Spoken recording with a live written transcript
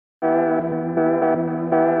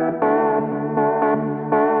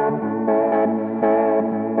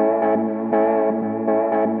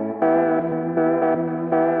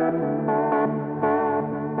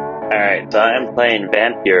playing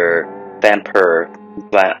Vampyr.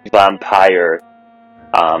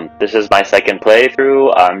 This is my second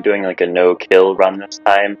playthrough. I'm doing like a no-kill run this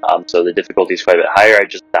time, so the difficulty is quite a bit higher. I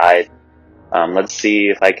just died. Let's see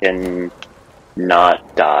if I can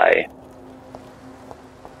not die.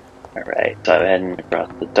 Alright, so I'm heading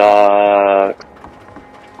across the dock.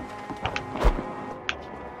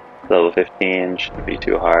 Level 15 shouldn't be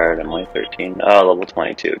too hard. I'm only 13. Oh, level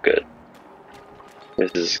 22, good.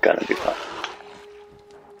 This is gonna be fun.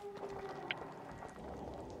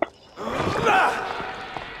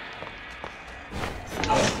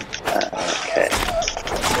 Okay.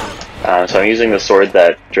 So I'm using the sword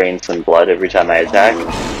that drains some blood every time I attack.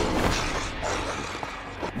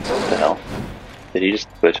 What the hell? Did he just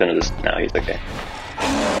switch into this? No, he's okay.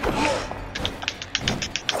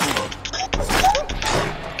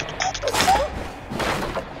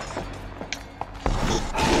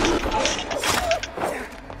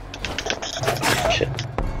 Shit.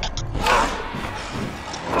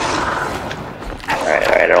 Alright,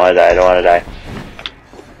 I don't want to die.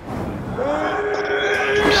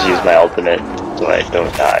 Just use my ultimate so I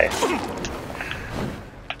don't die. So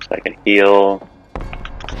I can heal.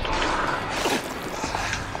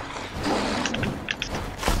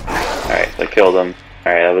 Alright, so I killed him.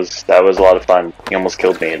 Alright, that was a lot of fun. He almost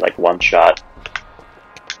killed me in like one shot.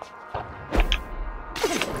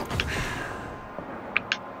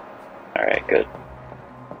 Alright, good.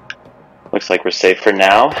 Looks like we're safe for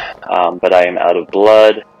now, but I am out of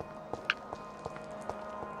blood.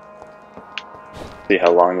 See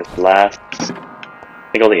how long this lasts. I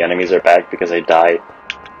think all the enemies are back because I died.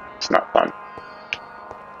 It's not fun.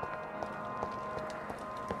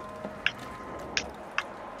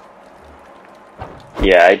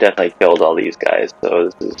 Yeah, I definitely killed all these guys, so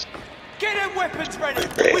this is get them weapons ready.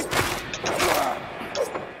 Great.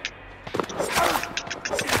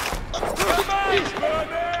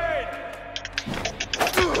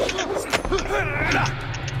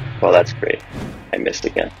 Well, that's great. I missed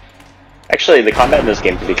again. Actually, the combat in this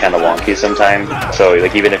game can be kind of wonky sometimes, so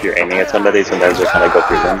like even if you're aiming at somebody, sometimes you'll kind of go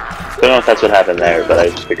through them. I don't know if that's what happened there, but I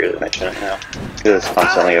just figured I'd mention it now, because it's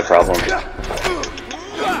constantly a problem.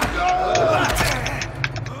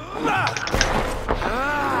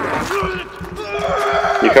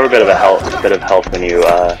 You recover a bit of health when you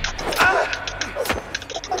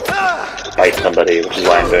fight somebody, which is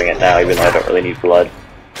why I'm doing it now, even though I don't really need blood.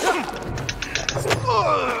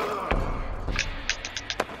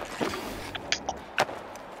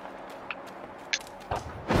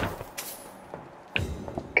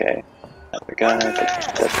 Okay, another guy,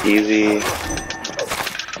 that's easy.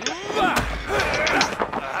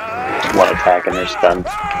 One attack and they're stunned.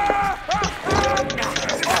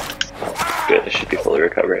 Good, it should be fully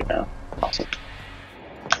recovered now. Awesome.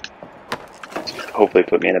 Hopefully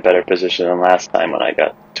put me in a better position than last time when I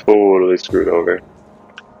got totally screwed over.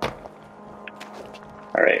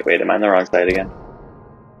 Alright, wait, am I on the wrong side again?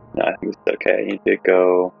 No, I think it's okay. I need to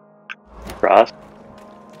go across.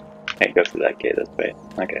 Can't go through that gate this way.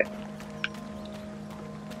 Okay.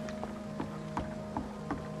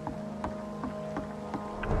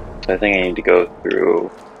 So I think I need to go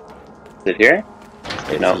through. Is it here?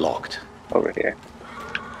 It's no, locked. Over here.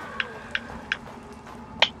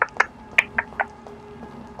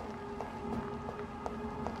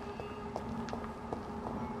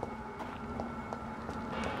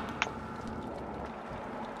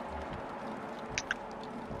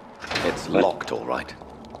 It's locked, all right.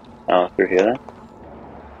 Oh, through here then?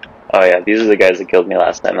 Oh yeah, these are the guys that killed me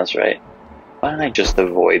last time, that's right. Why don't I just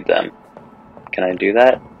avoid them? Can I do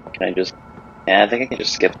that? Can I just... Yeah, I think I can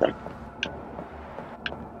just skip them.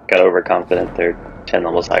 Got overconfident, they're 10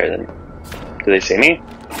 levels higher than... Do they see me?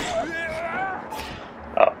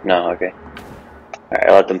 Oh, no, okay. Alright,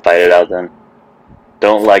 I'll let them fight it out then.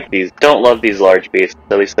 Don't love these large beasts,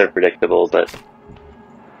 at least they're predictable, but...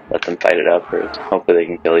 Let them fight it out first. Hopefully they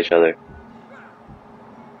can kill each other.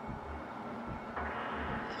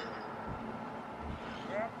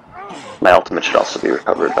 My ultimate should also be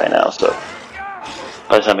recovered by now, so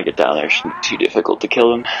by the time I get down there, it shouldn't be too difficult to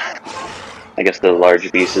kill him. I guess the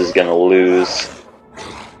large beast is gonna lose,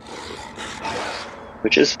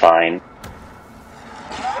 which is fine.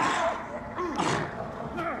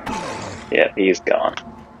 Yeah, he's gone.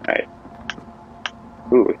 Alright.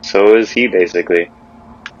 Ooh, so is he basically.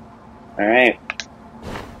 Alright.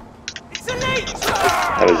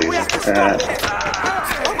 That was easy.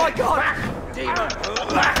 Oh my god!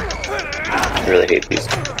 I really hate these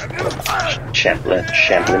Champlin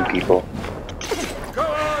people. Go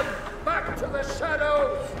on! Back to the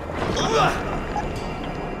shadows!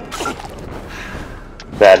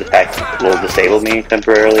 that attack will disable me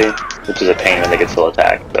temporarily, which is a pain when they can still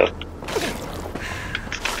attack, so.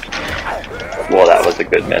 Well, that was a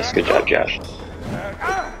good miss. Good job, Josh.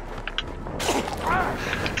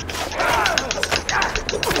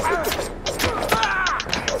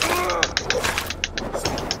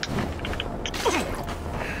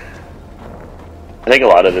 I think a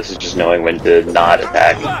lot of this is just knowing when to not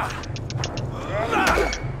attack.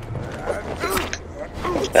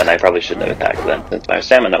 And I probably shouldn't have attacked then, since my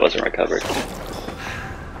stamina wasn't recovered.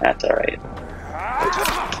 That's alright.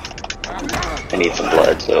 I need some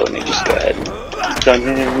blood, so let me just go ahead and stun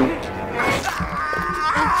him.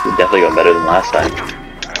 We're definitely going better than last time.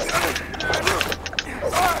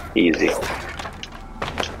 Easy.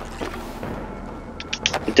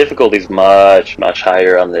 The difficulty's much, much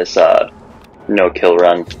higher on this, no kill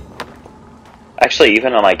run. Actually,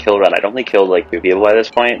 even on my kill run, I'd only killed like 2 people by this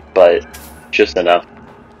point, but just enough.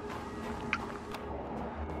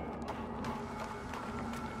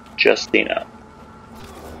 Just enough.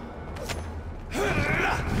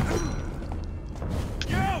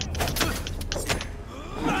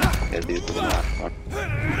 Yeah, these are the last one.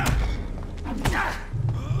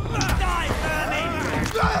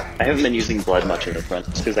 I haven't been using blood much in the front,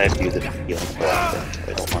 just because I have to use it for healing so often, so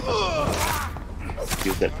I don't want to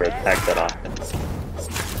use it for attack that often.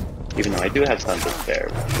 Even though I do have some to spare,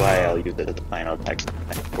 which is why I'll use it as a final attack,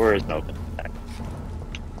 or as an open attack.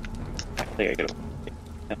 I think I could have...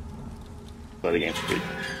 Yeah. So the game's good.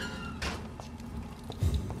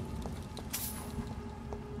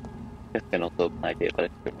 I can also apply it, but I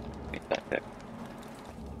could make that there.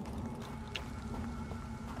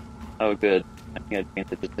 Oh good, I think I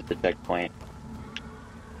changed it just at the checkpoint.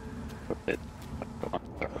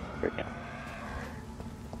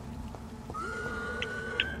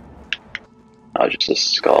 Oh, just a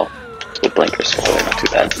skull. Just a blinker skull, not too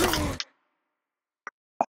bad.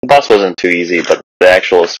 The boss wasn't too easy, but the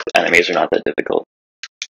actual enemies are not that difficult.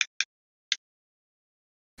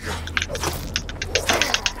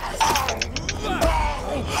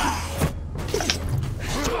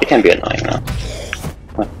 It can be annoying though.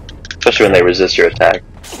 Especially when they resist your attack.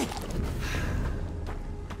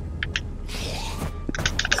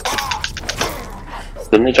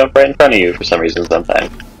 Then they jump right in front of you for some reason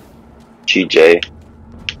sometimes. GJ.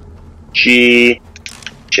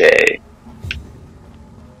 GJ.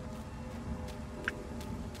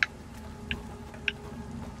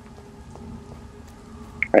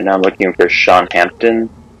 Right now I'm looking for Sean Hampton.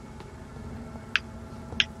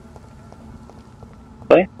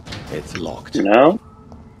 Play? It's locked. No?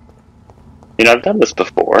 You know, I've done this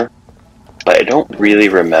before, but I don't really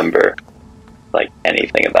remember, like,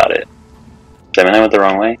 anything about it. Did I mean I went the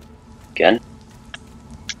wrong way? Again?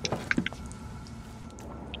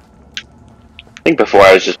 I think before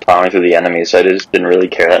I was just plowing through the enemies, so I just didn't really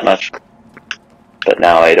care that much. But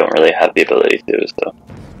now I don't really have the ability to, so...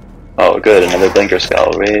 Oh, good, another blinker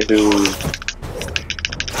skull. Woo-hoo.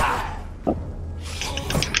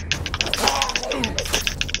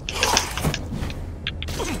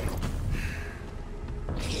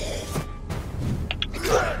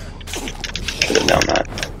 Should have known that.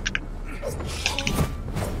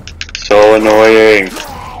 So annoying!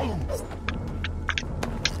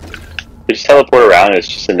 They just teleport around, it's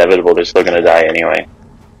just inevitable, they're still gonna die anyway.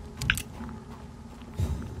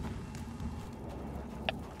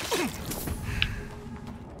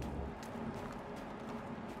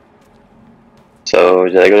 So,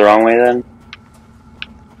 did I go the wrong way then?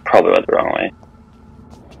 Probably went the wrong way.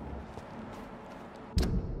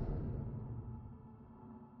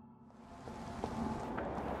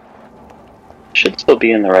 Should still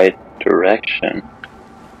be in the right direction.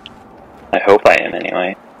 I hope I am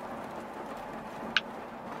anyway.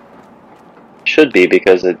 Should be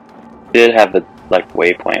because it did have the like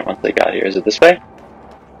waypoint once they got here. Is it this way?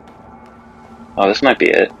 Oh, this might be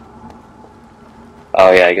it. Oh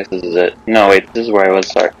yeah, I guess this is it. No, wait, this is where I was.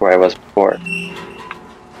 Sorry, where I was before.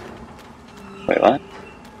 Wait, what?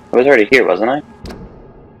 I was already here, wasn't I?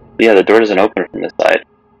 Yeah, the door doesn't open from this side.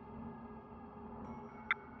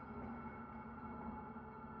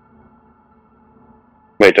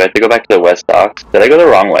 Wait, do I have to go back to the west docks? Did I go the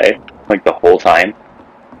wrong way? Like the whole time?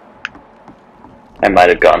 I might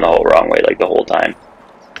have gone the whole wrong way, like the whole time.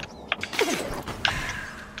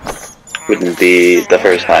 Wouldn't be the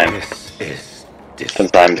first time.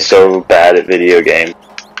 Since I'm so bad at video games.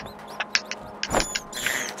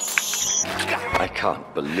 I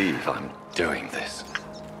can't believe I'm doing this.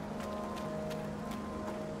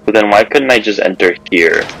 But then why couldn't I just enter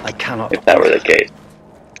here? I cannot. If that were the case.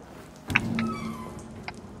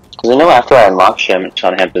 Because I know after I unlocked Sean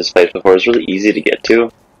Hampton's place before, it was really easy to get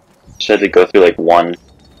to. Just had to go through like one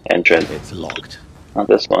entrance. It's locked. Not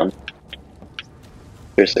this one.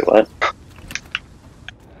 Seriously, what?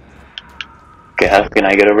 Okay, how can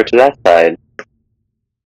I get over to that side?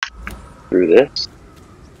 Through this?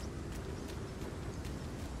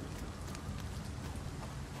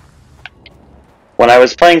 When I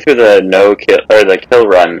was playing through the no kill or the kill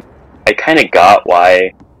run, I kind of got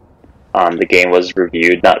why the game was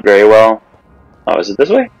reviewed not very well. Oh, is it this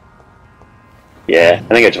way? Yeah,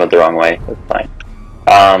 I think I just went the wrong way. That's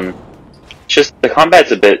fine. Just the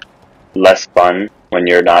combat's a bit less fun when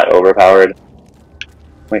you're not overpowered.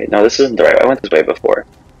 Wait, no, this isn't the right way. I went this way before.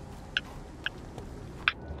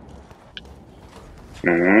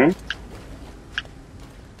 Do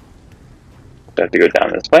I have to go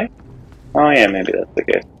down this way? Oh yeah, maybe that's the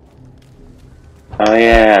case. Oh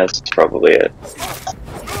yeah, that's probably it.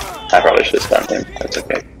 I probably should have stunned him. That's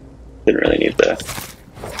okay. Didn't really need the...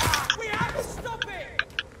 We have to stop it!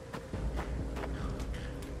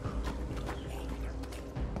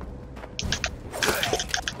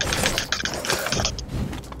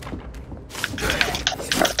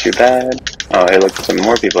 Not too bad. Oh hey look, some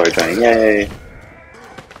more people are joining, yay!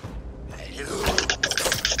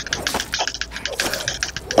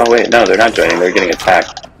 Oh wait, no, they're not joining, they're getting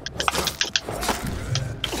attacked.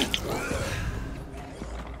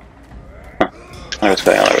 Huh. What's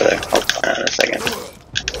going on over there? I'll find out in a second.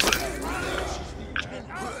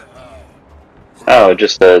 Oh,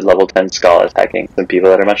 just a level 10 skull attacking some people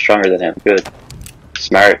that are much stronger than him. Good.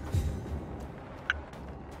 Smart.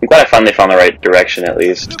 I'm glad I finally found the right direction at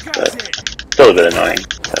least, but still a bit annoying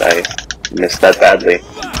that I missed that badly.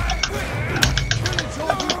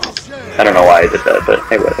 I don't know why I did that, but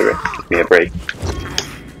hey, whatever. Give me a break.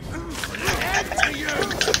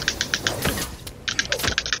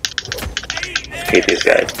 Hate these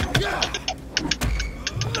guys.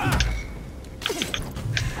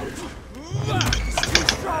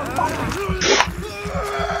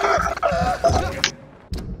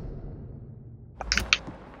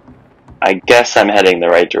 I guess I'm heading the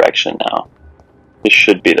right direction now. This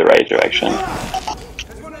should be the right direction.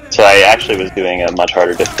 So I actually was doing a much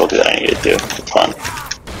harder difficulty than I needed to. It's fun.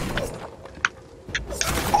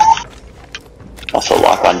 Also,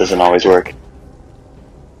 lock-on doesn't always work.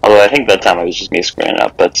 Although I think that time it was just me screwing it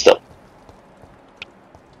up, but still.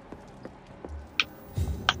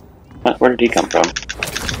 What? Where did he come from?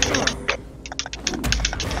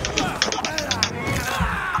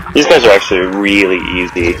 These guys are actually really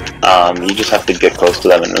easy. You just have to get close to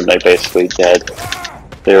them and then they're basically dead.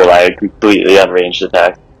 They rely completely on ranged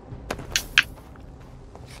attack.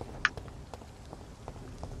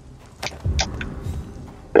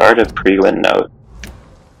 Guard a pre-win note.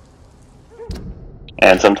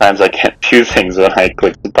 And sometimes I can't view things when I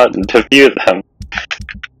click the button to view them.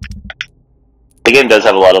 The game does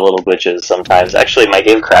have a lot of little glitches sometimes. Actually, my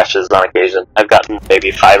game crashes on occasion. I've gotten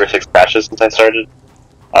maybe 5 or 6 crashes since I started.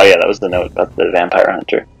 Oh yeah, that was the note about the Vampire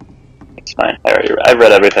Hunter. It's fine. I've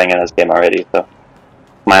read everything in this game already, so...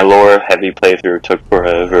 My lore-heavy playthrough took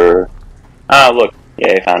forever. Ah, look.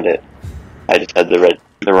 Yay, I found it. I just had the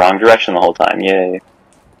wrong direction the whole time. Yay.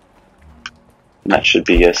 And that should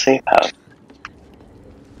be a safe house.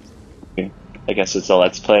 I guess it's a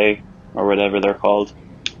Let's Play, or whatever they're called.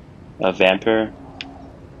 Vampyr.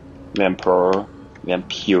 Vampyr.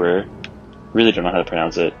 Really don't know how to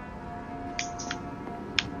pronounce it.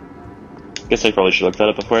 Guess I probably should look that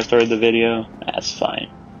up before I started the video. That's fine.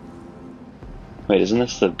 Wait, isn't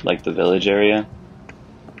this the village area?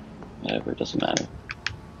 Whatever, it doesn't matter.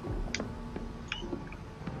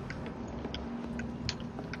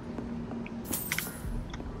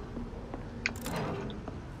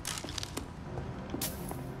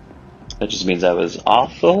 That just means I was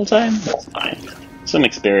off the whole time? That's fine. Some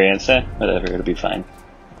experience, whatever, it'll be fine.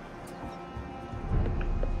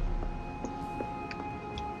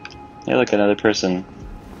 Hey, look, another person.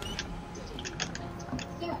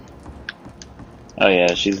 Oh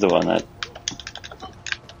yeah, she's the one that...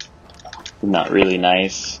 Not really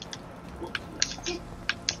nice.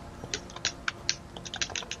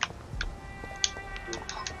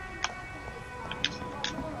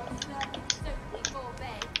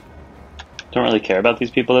 Don't really care about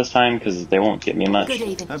these people this time, because they won't get me much. Good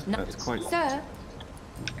evening. That's quite... Sir.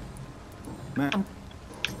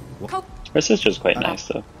 Her sister's quite nice,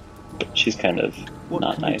 though. But she's kind of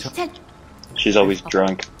not nice. She's always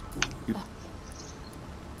drunk.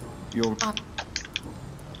 You're...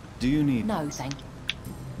 Do you need... No, thank you.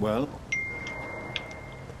 Well...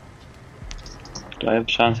 Do I have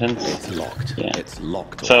Sean Hampton? It's locked. Yeah. It's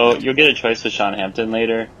locked. So you'll get a choice with Sean Hampton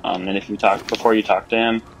later, and if you talk before you talk to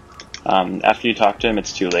him, after you talk to him,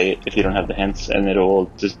 it's too late if you don't have the hints, and it will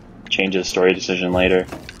just change his story decision later.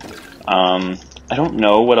 I don't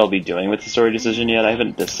know what I'll be doing with the story decision yet. I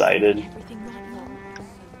haven't decided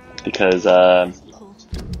because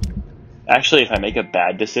actually, if I make a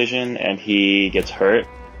bad decision and he gets hurt,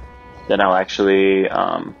 then I'll actually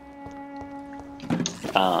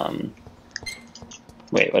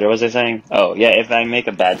wait, what was I saying? Oh yeah, if I make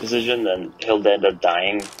a bad decision, then he'll end up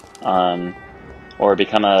dying, or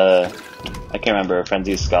become I can't remember, a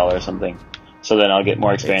frenzied skull or something. So then I'll get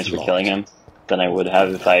more experience for killing him than I would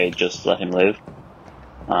have if I just let him live.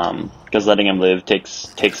 Because letting him live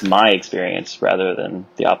takes my experience rather than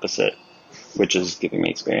the opposite, which is giving me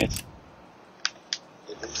experience.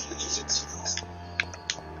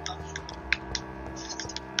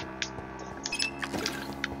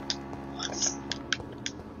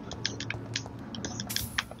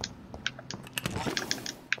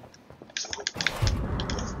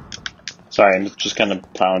 Sorry, I'm just kind of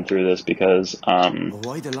plowing through this because I've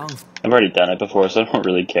already done it before, so I don't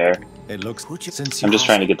really care. It looks I'm just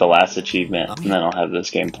trying to get the last achievement, and then I'll have this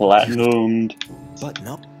game platinumed. But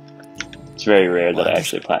no. It's very rare that I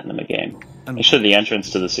actually platinum a game. Actually, the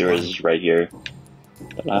entrance to the sewers is right here.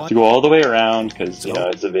 But I have to go all the way around because, you know,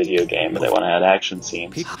 it's a video game and they want to add action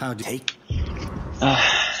scenes. Oh,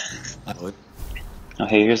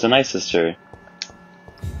 hey, here's the nice sister.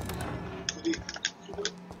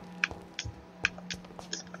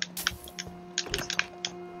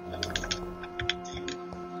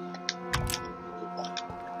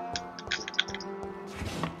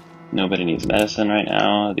 Nobody needs medicine right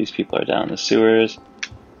now. These people are down in the sewers.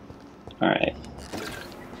 Alright.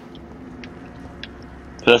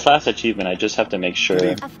 For this last achievement, I just have to make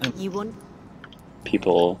sure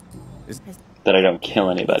people that I don't kill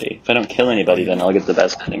anybody. If I don't kill anybody, then I'll get the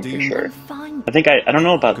best ending for sure. I don't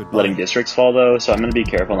know about letting districts fall though, so I'm going to be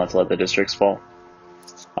careful not to let the districts fall.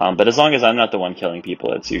 But as long as I'm not the one killing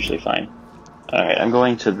people, it's usually fine. Alright, I'm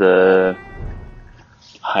going to the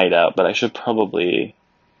hideout, but I should probably...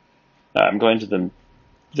 I'm going to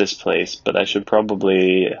this place, but I should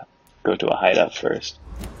probably go to a hideout first.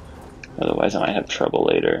 Otherwise I might have trouble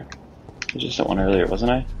later. I just did one earlier,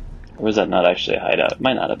 wasn't I? Or was that not actually a hideout? It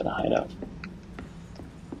might not have been a hideout.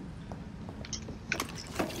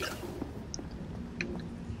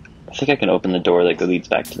 I think I can open the door that leads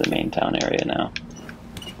back to the main town area now.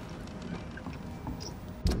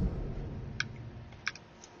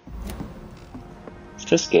 It's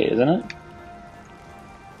this gate, isn't it?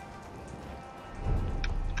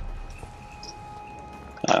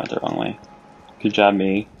 I went the wrong way. Good job,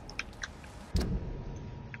 me.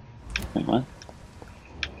 Wait, what?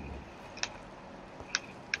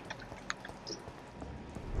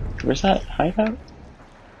 Where's that hideout?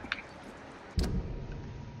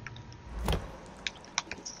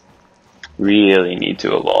 Really need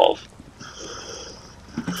to evolve.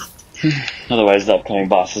 Otherwise the upcoming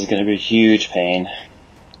boss is going to be a huge pain.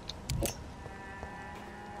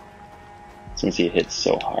 Since he hits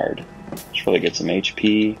so hard. Should probably get some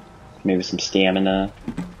HP, maybe some stamina.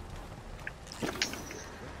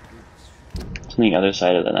 It's on the other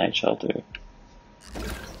side of the night shelter.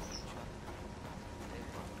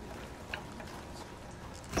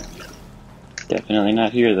 Definitely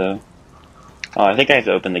not here though. Oh, I think I have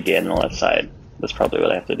to open the gate on the left side. That's probably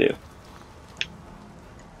what I have to do.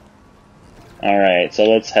 Alright, so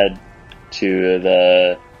let's head to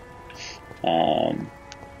the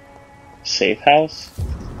safe house.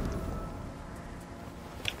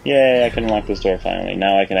 Yay, I can unlock this door finally.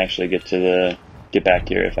 Now I can actually get back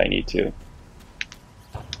here if I need to.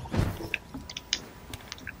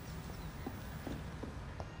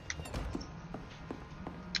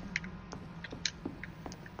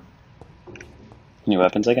 Any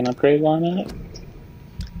weapons I can upgrade while I'm at it?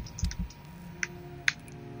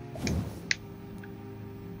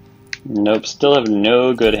 Nope, still have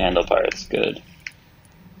no good handle parts. Good.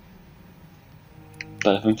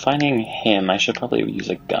 But if I'm finding him, I should probably use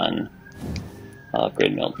a gun. I'll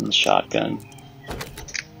upgrade Milton's shotgun.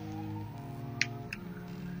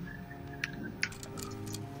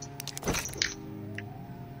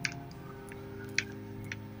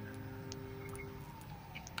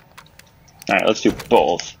 Alright, let's do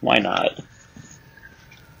both. Why not?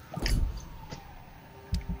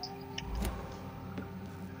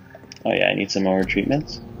 Oh yeah, I need some more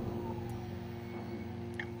treatments.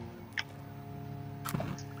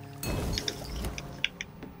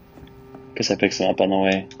 Guess I picked some up on the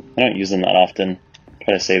way. I don't use them that often.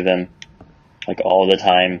 Try to save them like all the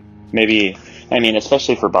time. Maybe, I mean,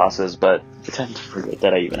 especially for bosses, but I tend to forget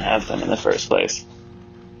that I even have them in the first place.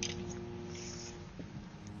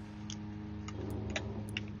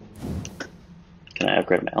 Can I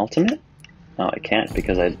upgrade my ultimate? No, I can't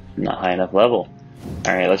because I'm not high enough level.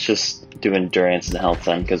 Alright, let's just do endurance and health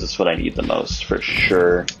then, because it's what I need the most, for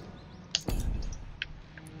sure.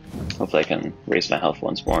 Hopefully I can raise my health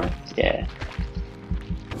once more. Yeah.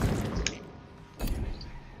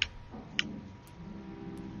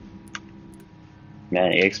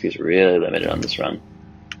 Man, EXP is really limited on this run.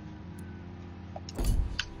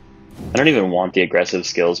 I don't even want the aggressive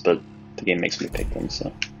skills, but the game makes me pick them,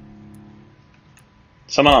 so.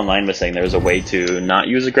 Someone online was saying there was a way to not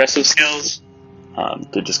use aggressive skills,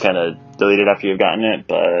 to just kind of delete it after you've gotten it,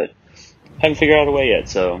 but haven't figured out a way yet,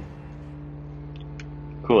 so.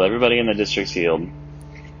 Cool, everybody in the district's healed.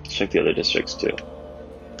 Let's check the other districts too.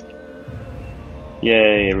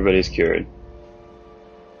 Yay, everybody's cured.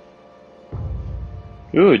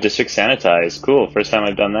 Ooh, district sanitized. Cool, first time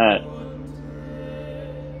I've done that.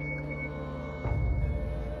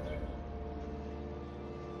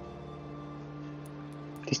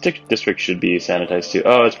 This district should be sanitized too.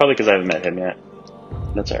 Oh, it's probably because I haven't met him yet.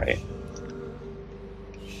 That's alright.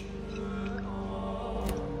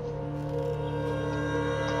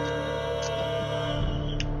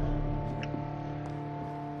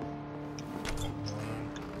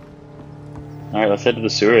 Alright, let's head to the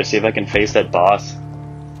sewer, see if I can face that boss.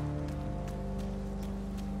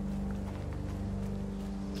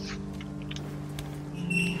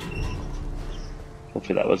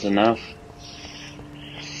 Hopefully that was enough.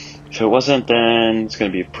 If it wasn't, then it's going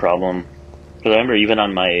to be a problem. But I remember even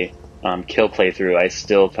on my kill playthrough, I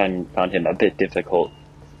still found him a bit difficult.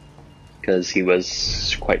 Because he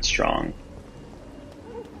was quite strong.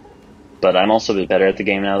 But I'm also a bit better at the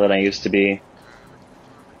game now than I used to be.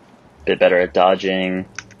 A bit better at dodging.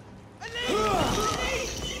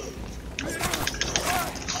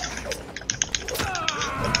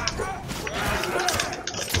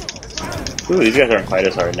 Ooh, these guys aren't quite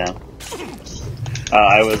as hard now.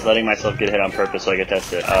 I was letting myself get hit on purpose so I could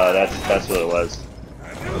test it. That's what it was.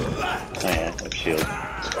 Oh yeah, I have shield.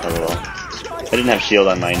 Oh well. I didn't have shield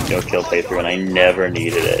on my no-kill playthrough and I never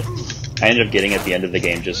needed it. I ended up getting it at the end of the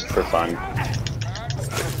game just for fun.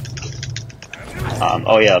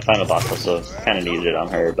 Oh yeah, final boss also kind of needed it on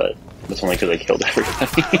her, but that's only because I killed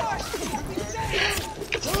everybody.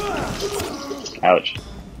 Ouch.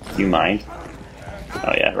 You mind?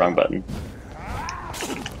 Oh yeah, wrong button.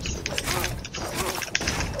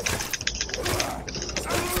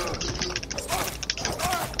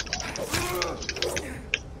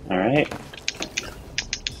 Alright.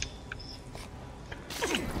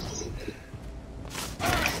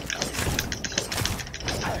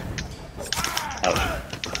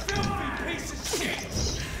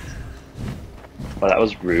 Well, that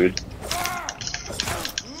was rude.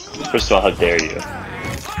 First of all, how dare you?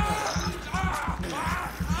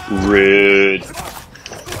 Rude.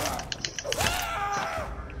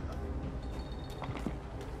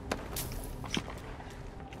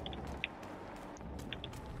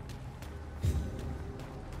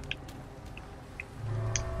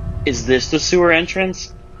 Is this the sewer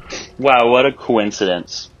entrance? Wow, what a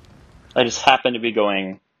coincidence. I just happened to be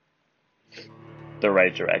going the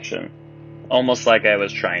right direction. Almost like I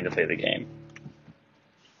was trying to play the game.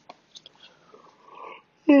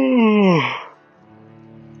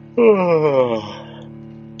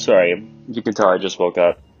 Sorry, you can tell I just woke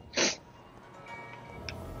up.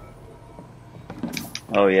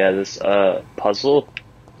 Oh yeah, this puzzle?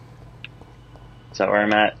 Is that where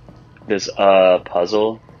I'm at? This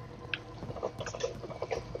puzzle?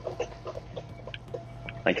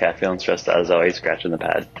 My cat feeling stressed out as always, scratching the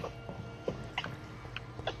pad.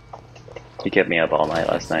 He kept me up all night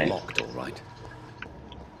last night. Locked, all right.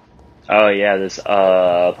 Oh yeah, this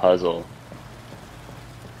puzzle.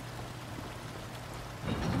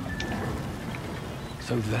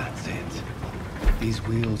 So that's it. These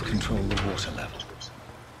wheels control the water level.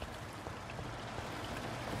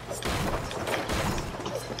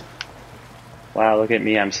 Wow, look at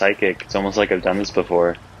me, I'm psychic. It's almost like I've done this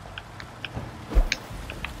before.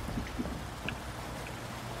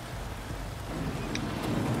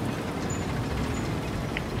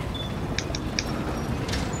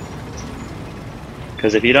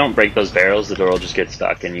 Because if you don't break those barrels, the door will just get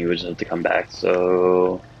stuck and you would just have to come back,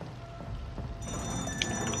 so...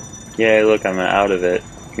 Yay, look, I'm out of it.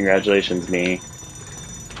 Congratulations, me.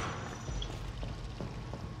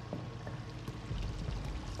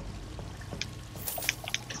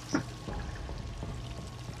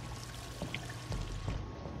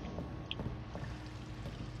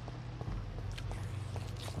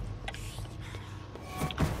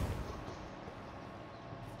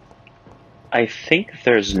 I think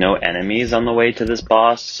there's no enemies on the way to this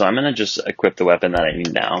boss, so I'm gonna just equip the weapon that I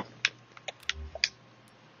need now.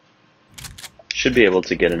 Should be able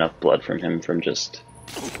to get enough blood from him from just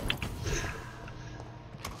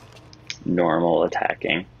normal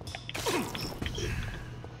attacking.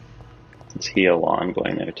 Let's heal while I'm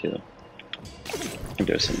going there too. And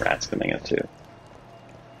there's some rats coming up too.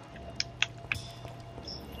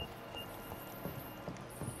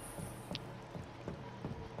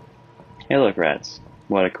 Hey look, rats.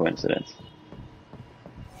 What a coincidence.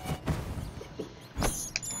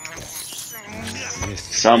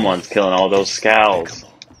 Someone's killing all those scowls.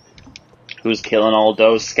 Who's killing all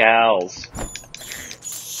those scowls?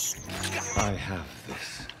 I have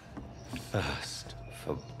this thirst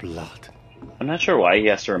for blood. I'm not sure why he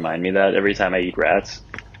has to remind me that every time I eat rats.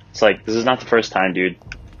 It's like, this is not the first time, dude.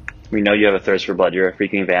 We know you have a thirst for blood. You're a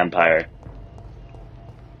freaking vampire.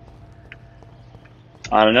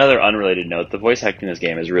 On another unrelated note, the voice acting in this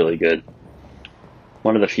game is really good.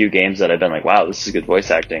 One of the few games that I've been like, wow, this is good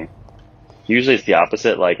voice acting. Usually it's the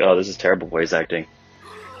opposite, like, oh, this is terrible voice acting.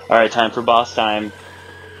 Alright, time for boss time.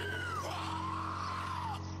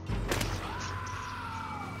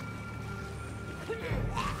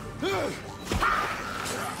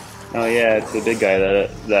 Oh yeah, it's the big guy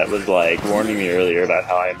that was like warning me earlier about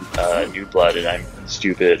how I'm new blood and I'm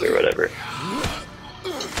stupid or whatever.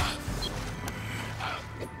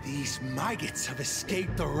 These maggots have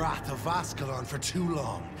escaped the wrath of Ascalon for too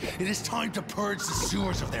long. It is time to purge the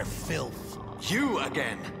sewers of their filth. You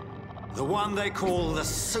again. The one they call the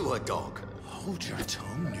sewer dog. Hold your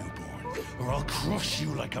tongue, newborn, or I'll crush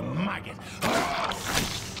you like a maggot.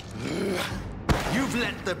 You've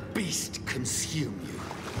let the beast consume you.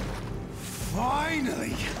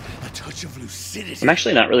 Finally, a touch of lucidity. I'm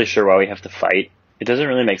actually not really sure why we have to fight. It doesn't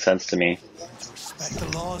really make sense to me. Respect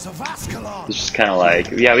the laws of Ascalon. It's just kind of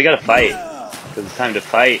like, yeah, we gotta fight. Because it's time to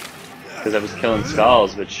fight. Because I was killing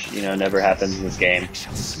skulls, which, you know, never happens in this game.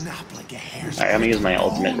 Alright, I'm gonna use my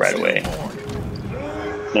ultimate right away.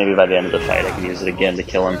 Maybe by the end of the fight I can use it again to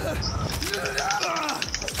kill him.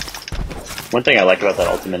 One thing I like about that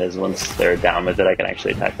ultimate is once they're down with it, I can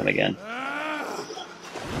actually attack them again.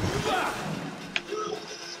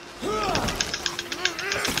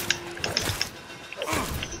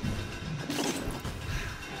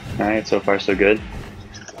 Alright, so far so good.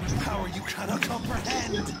 Power you cannot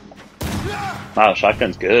comprehend. Wow,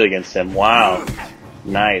 shotgun's good against him. Wow.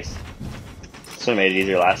 Nice. This one made it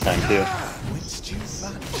easier last time too. Whence you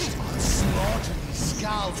vanished, I'll slaughter these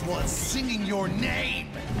scowls while singing your name.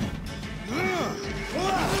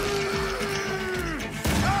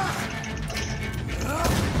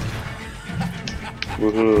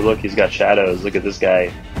 Woohoo, look, he's got shadows. Look at this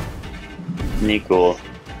guy. Neat cool.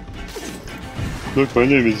 Look, my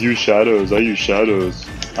name is Use Shadows. I use shadows.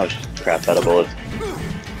 Oh crap, out of bullets.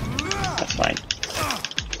 That's fine.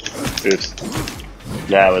 Oops.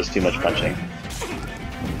 That was too much punching.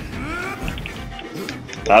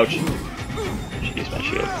 Ouch. Should use my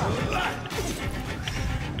shield.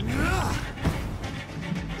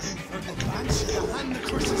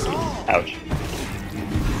 Ouch.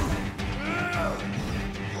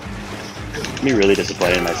 I'm be really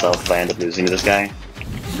disappointed in myself if I end up losing to this guy.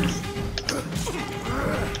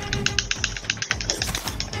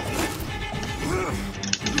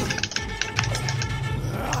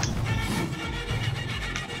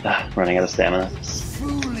 Running out of stamina.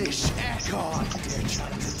 Foolish Ekon. Dare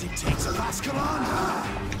challenge the dictates of Ascalon.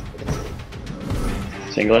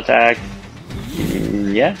 Single attack.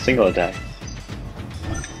 Yeah, single attack.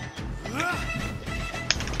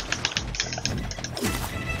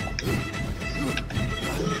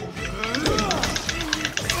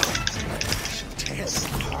 Tear us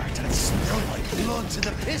apart and spill my blood to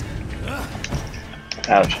the pit.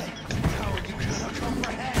 Ouch. Power you cannot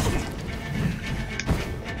comprehend.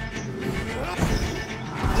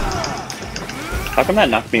 How come that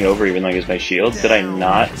knocked me over even though I used my shield? Did I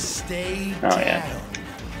not? Oh yeah.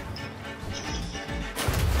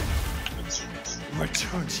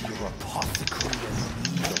 Return to your apothecary of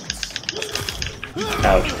needles.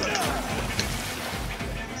 Ouch.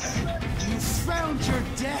 You found your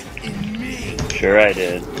death in me. Sure I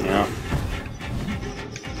did, yeah.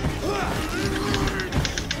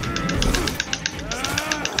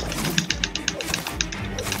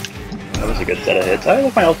 That was a good set of hits. I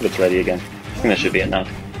hope my ultimate's ready again. I think that should be enough.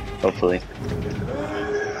 Hopefully.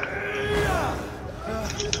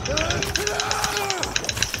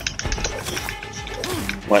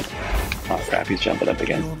 What? Oh crap, he's jumping up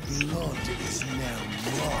again. Your blood is now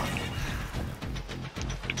mine.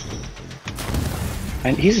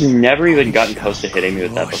 And he's never even gotten close to hitting me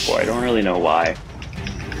with that before. I don't really know why.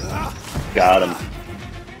 Got him.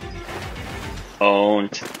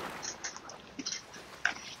 Owned.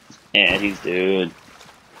 And he's dude.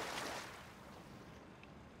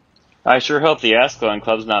 I sure hope the Ascalon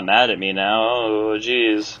Club's not mad at me now. Oh,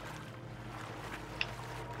 jeez.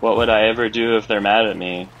 What would I ever do if they're mad at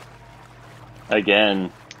me?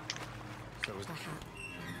 Again.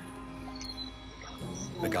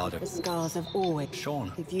 The Garden. The scars have always.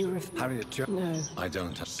 Sean. If you Harriet Jones. No. I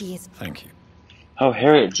don't. She is. Thank you. Oh,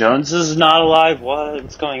 Harriet Jones is not alive?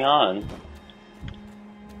 What's going on?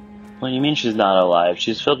 What do you mean she's not alive?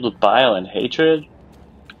 She's filled with bile and hatred?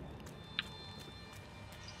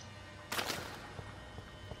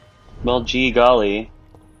 Well, gee golly.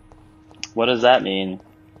 What does that mean?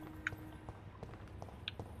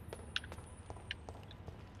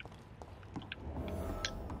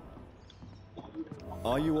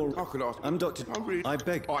 Are you all? How could I? I'm Dr. I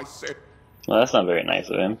beg. I said, Well, that's not very nice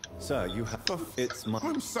of him. Sir, you have. It's my.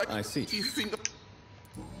 I'm safe. I see. Do you think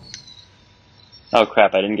Oh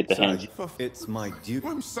crap, I didn't get the Sir, hint. it's my duty.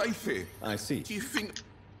 I'm safe here? I see. Do you think?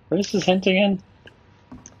 Where's this hint again?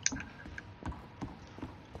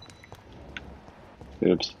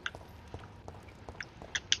 Oops.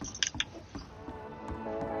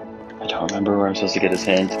 I don't remember where I'm supposed to get his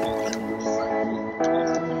hint.